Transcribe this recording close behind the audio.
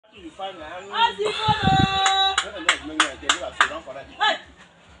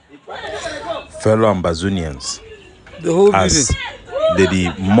Fellow Ambazonians, as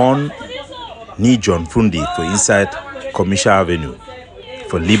the Mon ni John Fundi for inside Commercial Avenue,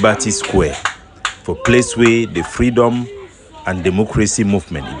 for Liberty Square, for place where the freedom and democracy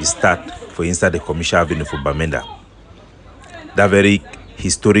movement it start for inside the Commercial Avenue for Bamenda. That very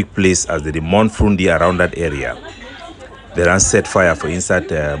historic place as the Mon Fundi around that area. They ran set fire for inside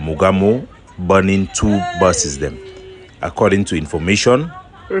Moghamo, burning 2 buses them. According to information,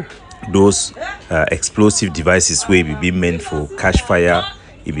 those explosive devices will be meant for catch fire.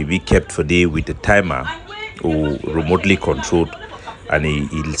 It will be kept for day with a timer or remotely controlled, and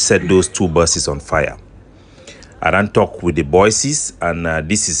he'll set those 2 buses on fire. I ran talk with the boys, and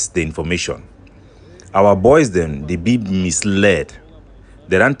this is the information. Our boys then they be misled.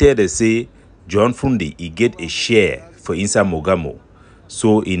 They ran tell they say John Fundi he get a share for inside Moghamo.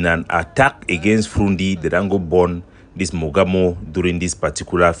 So in an attack against Fundi, they don't go burn this Moghamo during this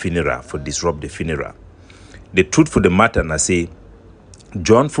particular funeral for disrupt the funeral. The truth for the matter, I say,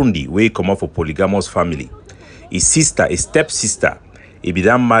 John Fundi, where he come out for polygamous family, his sister, his stepsister, he be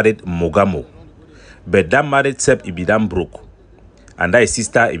done married Moghamo. But that married step, he be done broke. And that his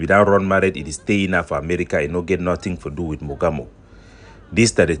sister, he be done run married, he stay in for America, he no get nothing to do with Moghamo.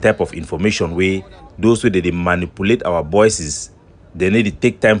 This is the type of information where those who they manipulate our voices, they need to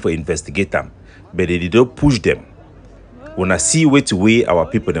take time for investigate them, but they don't push them. When I see which way our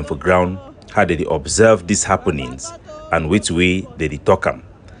people them for ground, how they observe these happenings, and which way they talk them.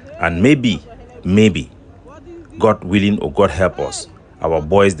 And maybe, God willing or God help us, our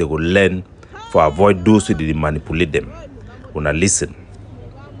boys they will learn for avoid those who they manipulate them. When I listen.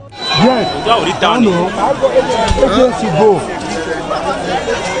 Yes.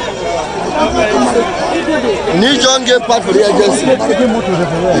 Ni John gave part for the agency.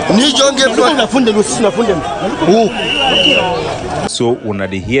 Ni John gave part. So when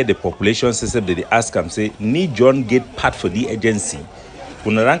they hear the population system, they ask them, say, Ni John get part for the agency.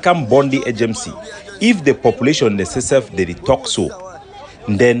 When they can bond the agency, if the population themselves they talk so,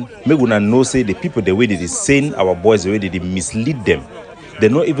 then me gonna know say the people the way they send our boys the way they mislead them, they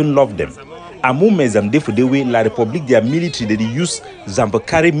don't even love them. A moment them for the way La Republic their military they use them for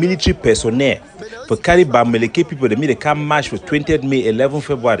carry military personnel for carry Bameleke people they come march for 20th May 11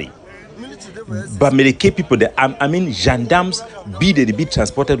 February. Bameleke people I mean gendarmes be they be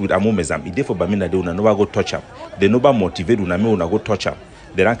transported with Amomezam. If they for Bamina they will never go touch them. They never motivate una me una go touch them.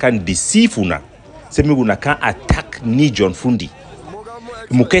 They can deceive una. Say me una can attack ni John Fundi.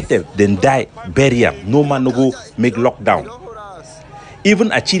 Mukete then die bury him. No man no go make lockdown.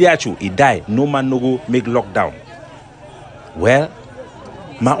 Even Achiriachu, he died. No man no go make lockdown. Well,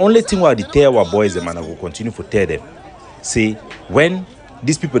 my only thing while they tell our boys, the man I will continue to tell them. Say, when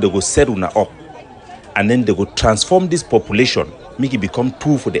these people they go set una up, and then they go transform this population, make it become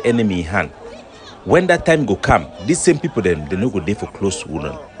tool for the enemy in hand. When that time go come, these same people then they no go there for close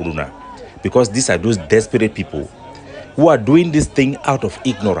una. Because these are those desperate people who are doing this thing out of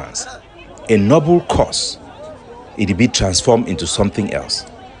ignorance. A noble cause. It will be transformed into something else.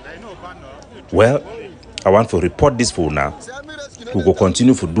 Well, I want to report this for now. We will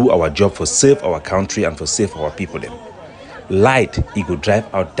continue to do our job for save our country and for save our people them. Light, it will drive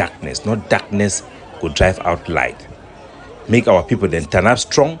out darkness, not darkness will drive out light. Make our people then turn up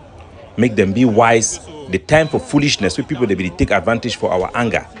strong, make them be wise. The time for foolishness, where people they will take advantage for our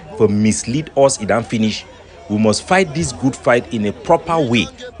anger, for mislead us, it don't finish. We must fight this good fight in a proper way,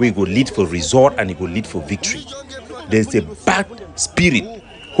 where it will lead for result and it will lead for victory. There's a bad spirit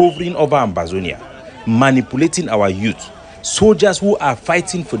hovering over Ambazonia, manipulating our youth, soldiers who are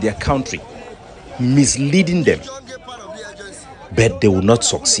fighting for their country, misleading them. But they will not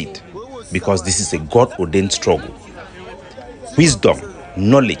succeed because this is a God-ordained struggle. Wisdom,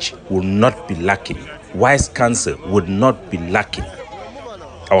 knowledge will not be lacking. Wise counsel would not be lacking.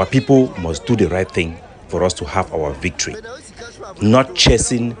 Our people must do the right thing for us to have our victory. Not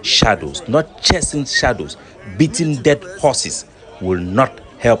chasing shadows, beating dead horses will not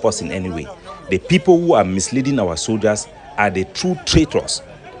help us in any way. The people who are misleading our soldiers are the true traitors.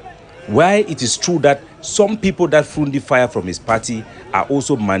 Why it is true that some people that Fundi fire from his party are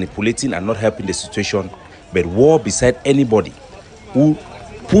also manipulating and not helping the situation, but war beside anybody who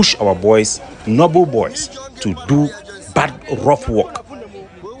push our boys, noble boys, to do bad, rough work.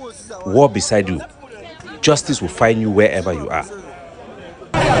 War beside you. Justice will find you wherever you are.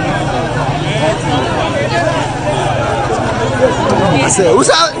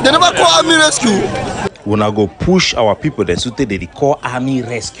 They never call army rescue. When I go push our people, then so they call army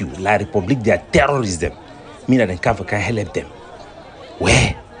rescue. La Republic, they are terrorism. Me and the can help them.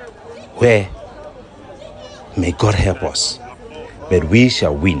 Where? where, may God help us, but we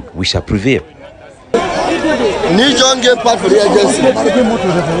shall win, we shall prevail. Ni John get part for the agency.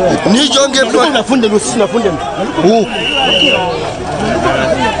 Ni John get part. Who?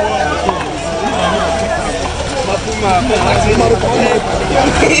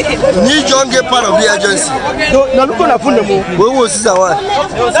 Ni John get part of the agency. Where was Caesar?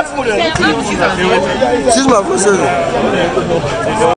 This is my first.